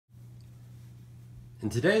In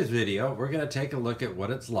today's video, we're going to take a look at what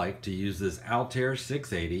it's like to use this Altair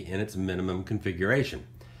 680 in its minimum configuration.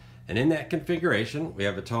 And in that configuration, we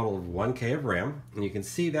have a total of 1K of RAM, and you can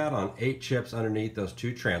see that on 8 chips underneath those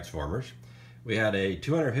 2 transformers. We had a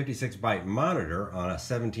 256 byte monitor on a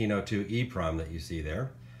 1702 EEPROM that you see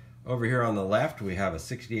there. Over here on the left, we have a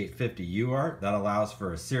 6850 UART that allows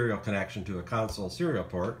for a serial connection to a console serial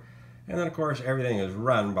port. And then of course, everything is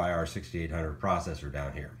run by our 6800 processor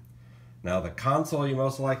down here. Now the console you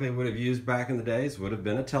most likely would have used back in the days would have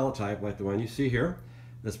been a teletype like the one you see here.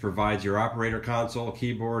 This provides your operator console,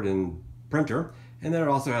 keyboard, and printer, and then it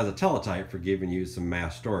also has a teletype for giving you some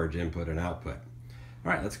mass storage input and output.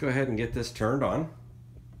 Alright, let's go ahead and get this turned on.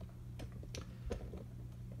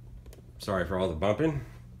 Sorry for all the bumping.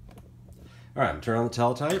 Alright, turn on the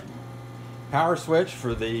teletype. Power switch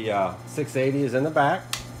for the 680 is in the back.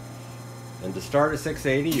 And to start a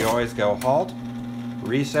 680, you always go halt,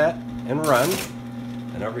 reset, and run.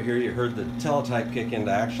 And over here you heard the teletype kick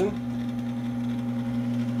into action.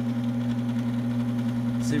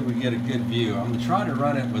 Let's see if we get a good view. I'm going to try to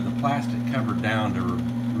run it with the plastic cover down to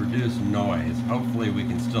reduce noise. Hopefully we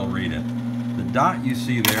can still read it. The dot you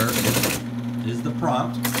see there is the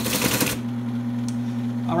prompt.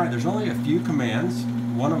 Alright, there's only a few commands,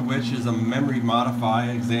 one of which is a memory modify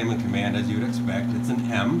examine command as you would expect. It's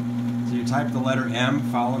an M. So you type the letter M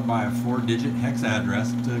followed by a 4-digit hex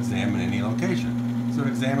address to examine any location. So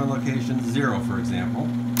examine location 0, for example.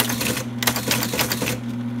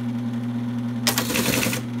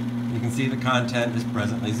 You can see the content is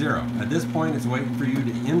presently 0. At this point, it's waiting for you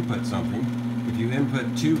to input something. If you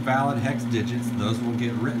input 2 valid hex digits, those will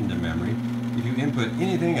get written to memory. If you input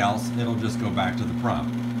anything else, it'll just go back to the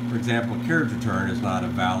prompt. For example, carriage return is not a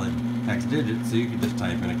valid hex digit, so you can just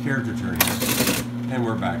type in a carriage return here. And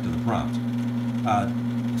we're back to the prompt.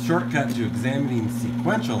 Shortcut to examining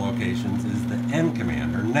sequential locations is the N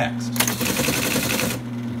command, or next.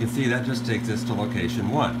 You can see that just takes us to location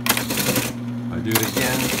 1. If I do it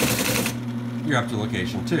again, you're up to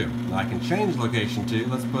location 2. Now I can change location 2.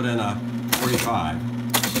 Let's put in a 45.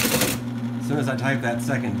 As soon as I type that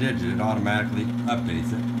second digit, it automatically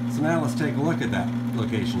updates it. So now let's take a look at that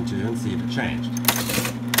location 2 and see if it changed.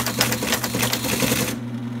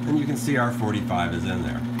 And you can see our 45 is in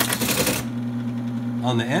there.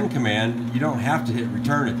 On the N command, you don't have to hit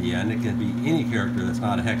return at the end. It can be any character that's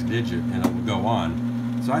not a hex digit and it will go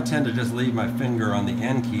on. So I tend to just leave my finger on the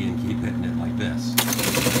N key and keep hitting it like this.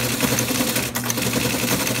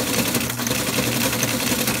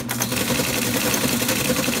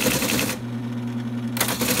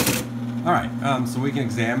 Alright, so we can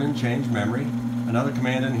examine, change memory. Another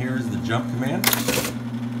command in here is the jump command.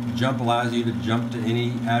 Jump allows you to jump to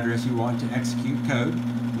any address you want to execute code.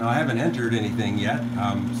 Now I haven't entered anything yet,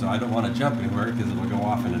 so I don't want to jump anywhere because it'll go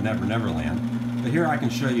off into Never Never Land. But here I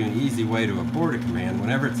can show you an easy way to abort a command.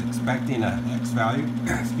 Whenever it's expecting a hex value,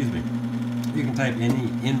 excuse me, you can type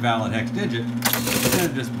any invalid hex digit and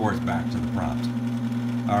it just boards back to the prompt.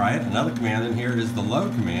 Alright, another command in here is the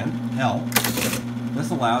load command, L.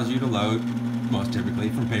 This allows you to load, most typically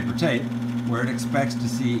from paper tape, where it expects to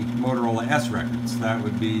see Motorola S records. That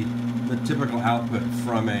would be the typical output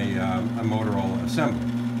from a Motorola assembly.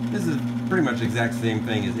 This is pretty much the exact same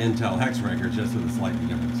thing as Intel hex records, just with a slightly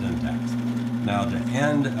different syntax. Now to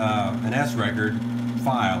end an S record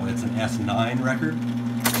file, it's an S9 record.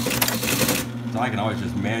 So I can always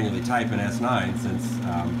just manually type in S9 since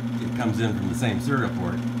it comes in from the same serial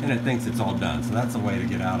port and it thinks it's all done. So that's a way to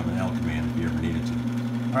get out of an L command if you ever needed to.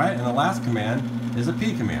 Alright, and the last command is a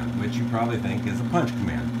P command, which you probably think is a punch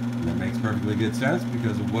command. And that makes perfectly good sense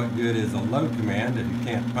because of what good is a load command if you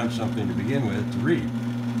can't punch something to begin with to read.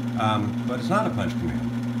 But it's not a punch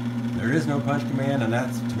command. There is no punch command, and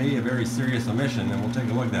that's, to me, a very serious omission, and we'll take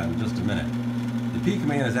a look at that in just a minute. The P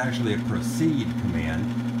command is actually a proceed command,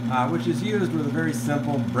 which is used with a very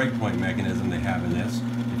simple breakpoint mechanism they have in this.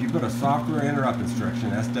 If you put a software interrupt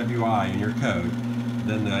instruction, SWI, in your code,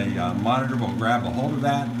 then the monitor will grab a hold of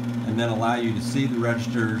that and then allow you to see the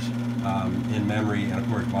registers in memory and of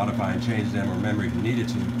course modify and change them or memory if you needed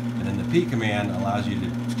to. And then the P command allows you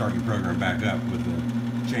to start your program back up with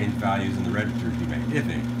the changed values in the registers you made, if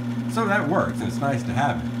any. So that works and it's nice to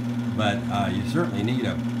have it, but you certainly need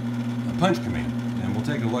a punch command, and we'll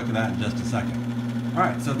take a look at that in just a second.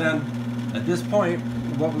 Alright, so then at this point,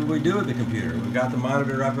 what would we do with the computer? We've got the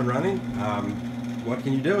monitor up and running. What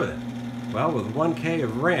can you do with it? Well, with 1K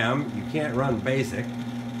of RAM, you can't run BASIC.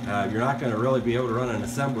 You're not going to really be able to run an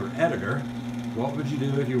assembler editor. What would you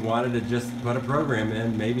do if you wanted to just put a program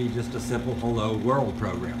in, maybe just a simple hello world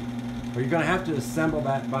program? Well, you're going to have to assemble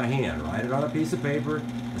that by hand. Write it on a piece of paper,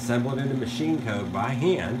 assemble it into machine code by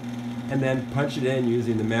hand, and then punch it in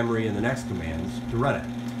using the memory and the next commands to run it.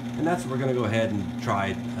 And that's what we're going to go ahead and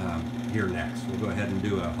try here next. We'll go ahead and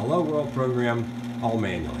do a hello world program all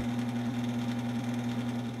manually.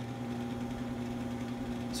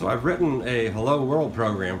 So I've written a hello world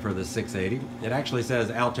program for the 680. It actually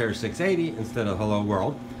says Altair 680 instead of hello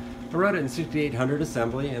world. I wrote it in 6800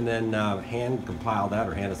 assembly and then hand compiled that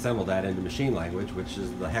or hand assembled that into machine language, which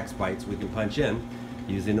is the hex bytes we can punch in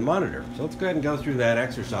using the monitor. So let's go ahead and go through that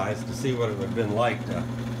exercise to see what it would have been like to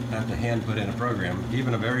have to hand put in a program,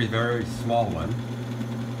 even a very, very small one.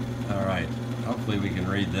 All right, hopefully we can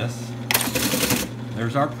read this.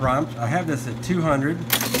 There's our prompt. I have this at 200.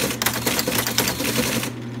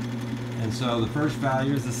 And so the first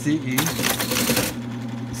value is the CE.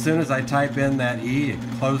 As soon as I type in that E, it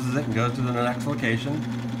closes it and goes to the next location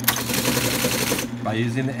by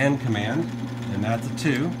using the N command, and that's a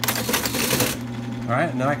 2. All right,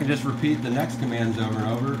 and then I can just repeat the next commands over and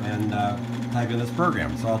over and type in this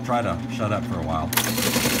program. So I'll try to shut up for a while.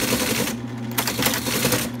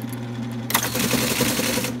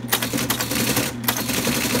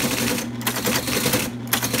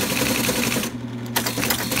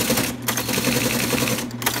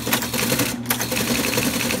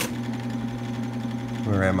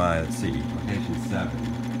 Where am I? Let's see, location 7.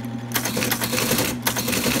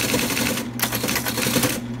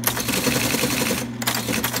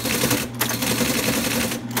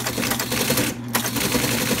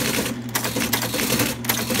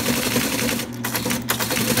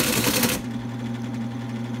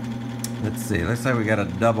 Let's see, looks like we got a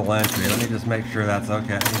double entry. Let me just make sure that's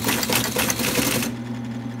okay.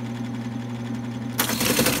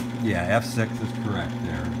 Yeah, F6 is correct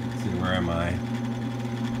there. Let's see, where am I?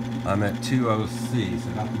 I'm at 20C, so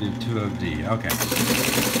I have to do 20D. Okay.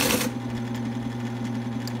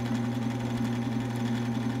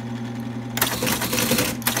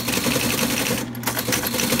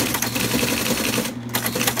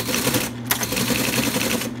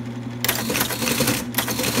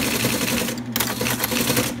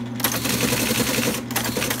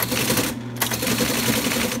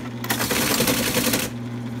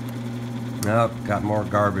 Nope, got more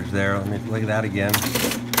garbage there. Let me look at that again.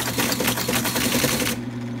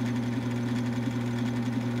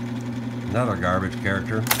 Another garbage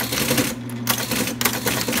character.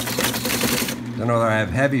 Don't know whether I have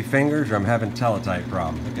heavy fingers or I'm having teletype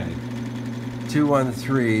problems. Okay.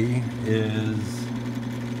 213 is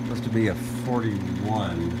supposed to be a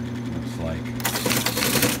 41, looks like.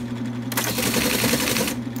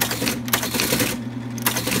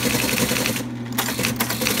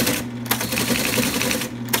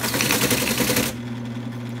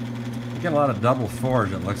 Get a lot of double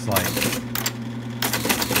 4s, it looks like.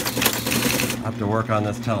 I'll have to work on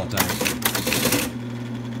this teletype.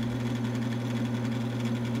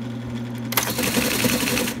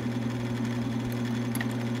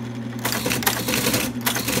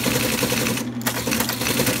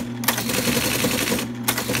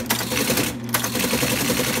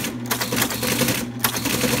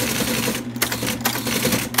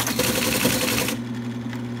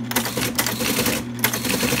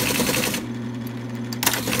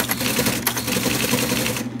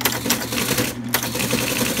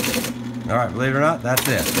 Alright, believe it or not, that's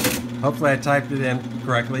it. Hopefully I typed it in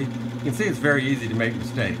correctly. You can see it's very easy to make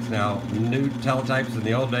mistakes. Now, new teletypes in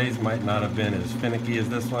the old days might not have been as finicky as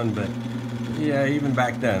this one, but yeah, even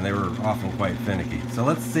back then they were often quite finicky. So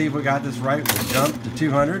let's see if we got this right. We'll jump to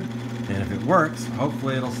 200, and if it works,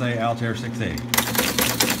 hopefully it'll say Altair 680.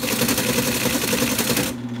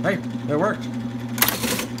 Hey, it worked.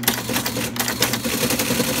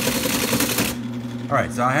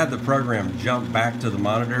 Alright, so I had the program jump back to the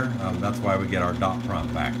monitor. That's why we get our dot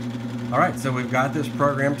prompt back. Alright, so we've got this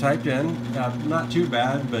program typed in. Not too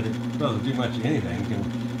bad, but it doesn't do much of anything.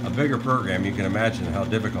 A bigger program, you can imagine how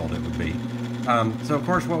difficult it would be. So of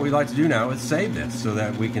course what we'd like to do now is save this so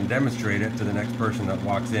that we can demonstrate it to the next person that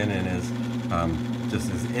walks in and is just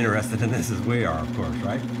as interested in this as we are, of course,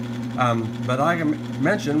 right? But like I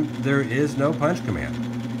mentioned, there is no punch command.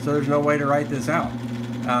 So there's no way to write this out.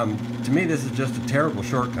 To me, this is just a terrible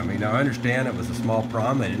shortcoming. Now, I understand it was a small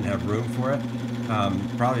prom. They didn't have room for it.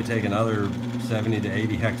 Probably take another 70 to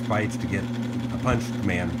 80 hex bytes to get a punch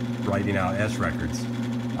command writing out S records.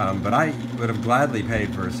 But I would have gladly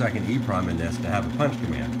paid for a second EEPROM in this to have a punch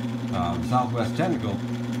command. Southwest Technical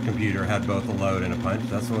computer had both a load and a punch.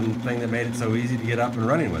 That's one thing that made it so easy to get up and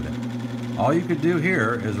running with it. All you could do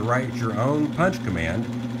here is write your own punch command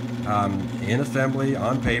in assembly,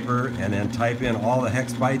 on paper, and then type in all the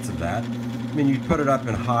hex bytes of that. I mean, you'd put it up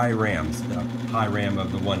in high RAMs, the high RAM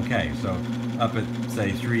of the 1K, so up at,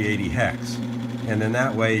 say, 380 hex. and then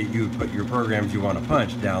that way you would put your programs you want to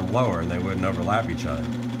punch down lower and they wouldn't overlap each other.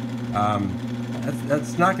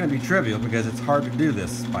 That's not going to be trivial because it's hard to do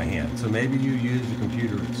this by hand. So maybe you used a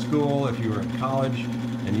computer at school if you were in college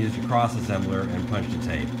and used a cross assembler and punched a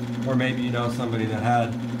tape. Or maybe you know somebody that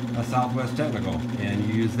had a Southwest Technical and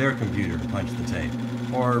you used their computer to punch the tape.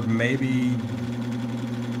 Or maybe,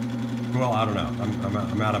 well, I don't know.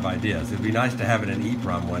 I'm out of ideas. It'd be nice to have it in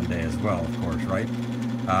EEPROM one day as well, of course, right?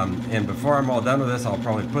 And before I'm all done with this, I'll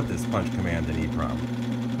probably put this punch command in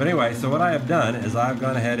EEPROM. But anyway, so what I have done is I've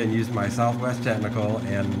gone ahead and used my Southwest Technical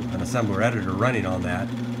and an assembler editor running on that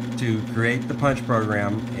to create the punch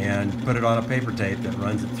program and put it on a paper tape that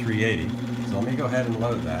runs at 380. So let me go ahead and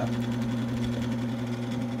load that.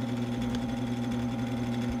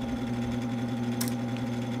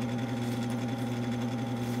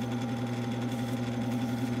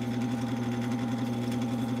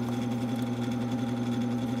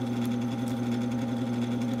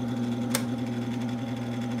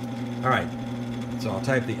 All right, so I'll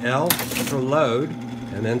type the L for load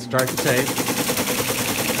and then start the tape.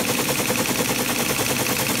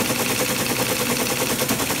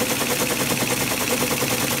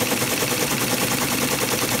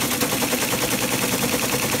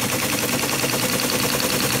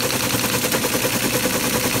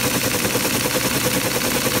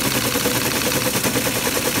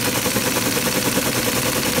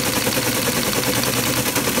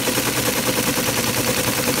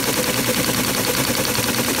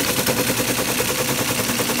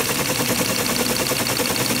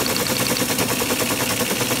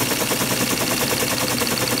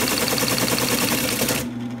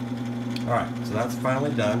 Alright, so that's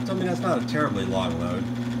finally done. So, I mean, that's not a terribly long load,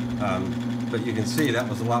 but you can see that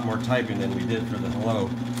was a lot more typing than we did for the Hello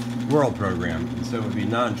World program, and so it would be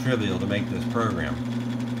non-trivial to make this program.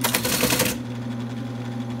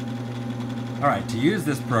 Alright, to use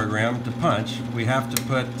this program to punch, we have to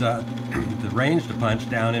put the range to punch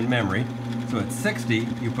down in memory. So at 60,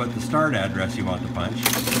 you put the start address you want to punch,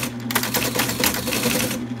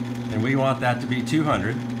 and we want that to be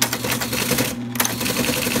 200.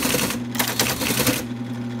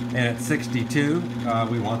 And at 62,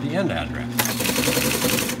 we want the end address.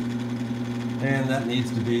 And that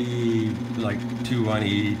needs to be like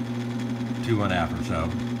 21E, 21F or so.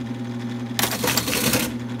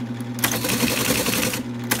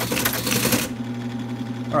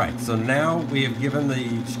 Alright, so now we have given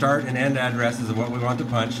the start and end addresses of what we want to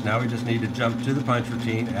punch. Now we just need to jump to the punch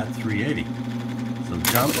routine at 380. So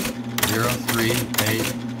jump, 0, 3,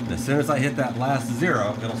 8, and as soon as I hit that last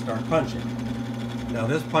 0, it'll start punching. Now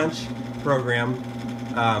this punch program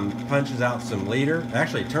punches out some leader.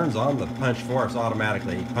 Actually, it turns on the punch for us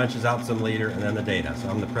automatically. It punches out some leader and then the data. So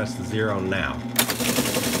I'm going to press the 0 now.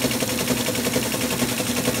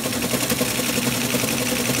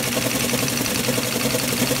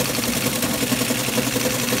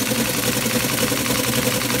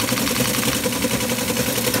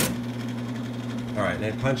 Alright, and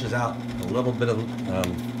it punches out a little bit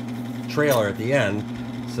of trailer at the end,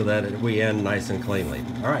 so that we end nice and cleanly.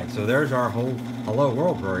 Alright, so there's our whole Hello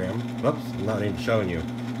World program. Whoops, I'm not even showing you.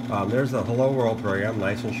 There's the Hello World program,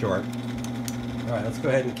 nice and short. Alright, let's go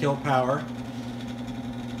ahead and kill power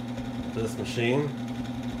to this machine.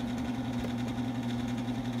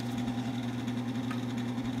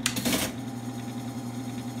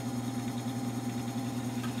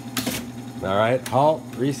 Alright, halt,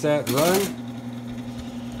 reset, run.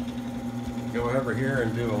 Go over here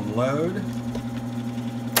and do a load.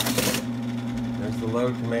 There's the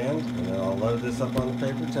load command, and then I'll load this up on the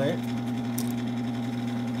paper tape.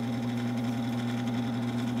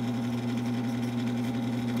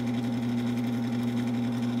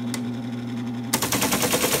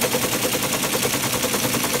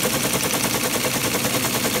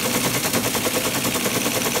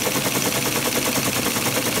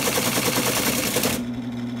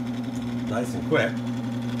 Nice and quick.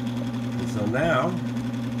 And so now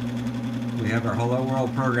we have our Hello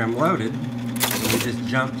World program loaded. We just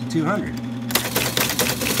jump to 200.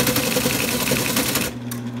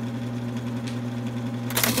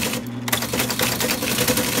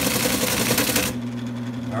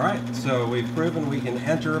 Alright, so we've proven we can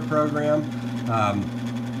enter a program,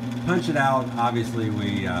 punch it out. Obviously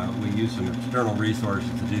we use some external resources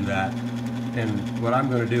to do that. And what I'm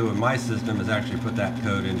going to do in my system is actually put that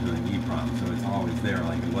code into an EEPROM, so it's always there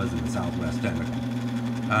like it was in the Southwest Technical.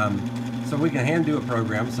 So we can hand do a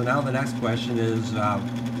program. So now the next question is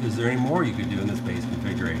there any more you could do in this base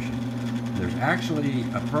configuration? There's actually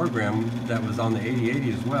a program that was on the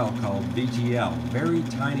 8080 as well called VTL, very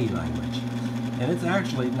tiny language. And it's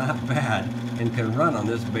actually not bad, and can run on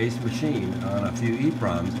this base machine on a few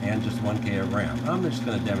EEPROMs and just 1K of RAM. I'm just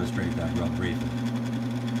going to demonstrate that real briefly.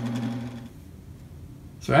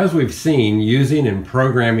 So as we've seen, using and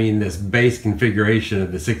programming this base configuration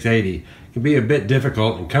of the 680 can be a bit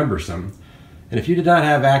difficult and cumbersome. And if you did not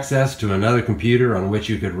have access to another computer on which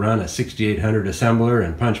you could run a 6800 assembler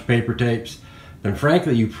and punch paper tapes, then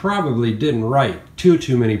frankly you probably didn't write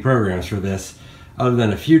too many programs for this, other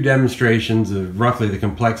than a few demonstrations of roughly the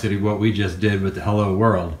complexity of what we just did with the Hello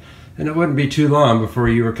World. And it wouldn't be too long before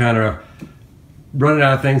you were kind of running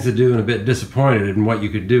out of things to do and a bit disappointed in what you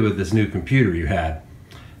could do with this new computer you had.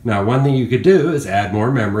 Now, one thing you could do is add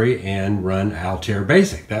more memory and run Altair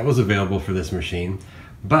Basic. That was available for this machine.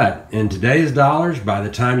 But in today's dollars, by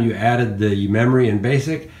the time you added the memory and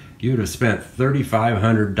Basic, you would have spent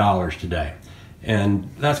 $3,500 today. And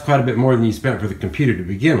that's quite a bit more than you spent for the computer to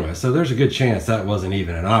begin with. So there's a good chance that wasn't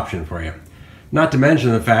even an option for you. Not to mention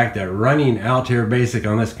the fact that running Altair Basic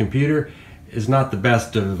on this computer is not the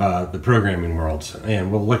best of the programming worlds.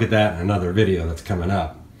 And we'll look at that in another video that's coming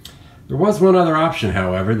up. There was one other option,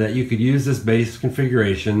 however, that you could use this base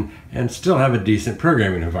configuration and still have a decent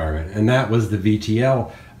programming environment, and that was the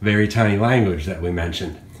VTL, very tiny language that we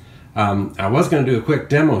mentioned. I was going to do a quick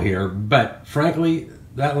demo here, but frankly,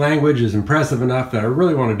 that language is impressive enough that I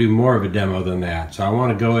really want to do more of a demo than that. So I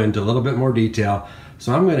want to go into a little bit more detail.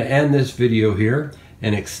 So I'm going to end this video here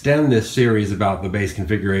and extend this series about the base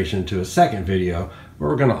configuration to a second video where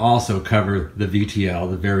we're going to also cover the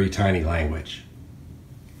VTL, the very tiny language.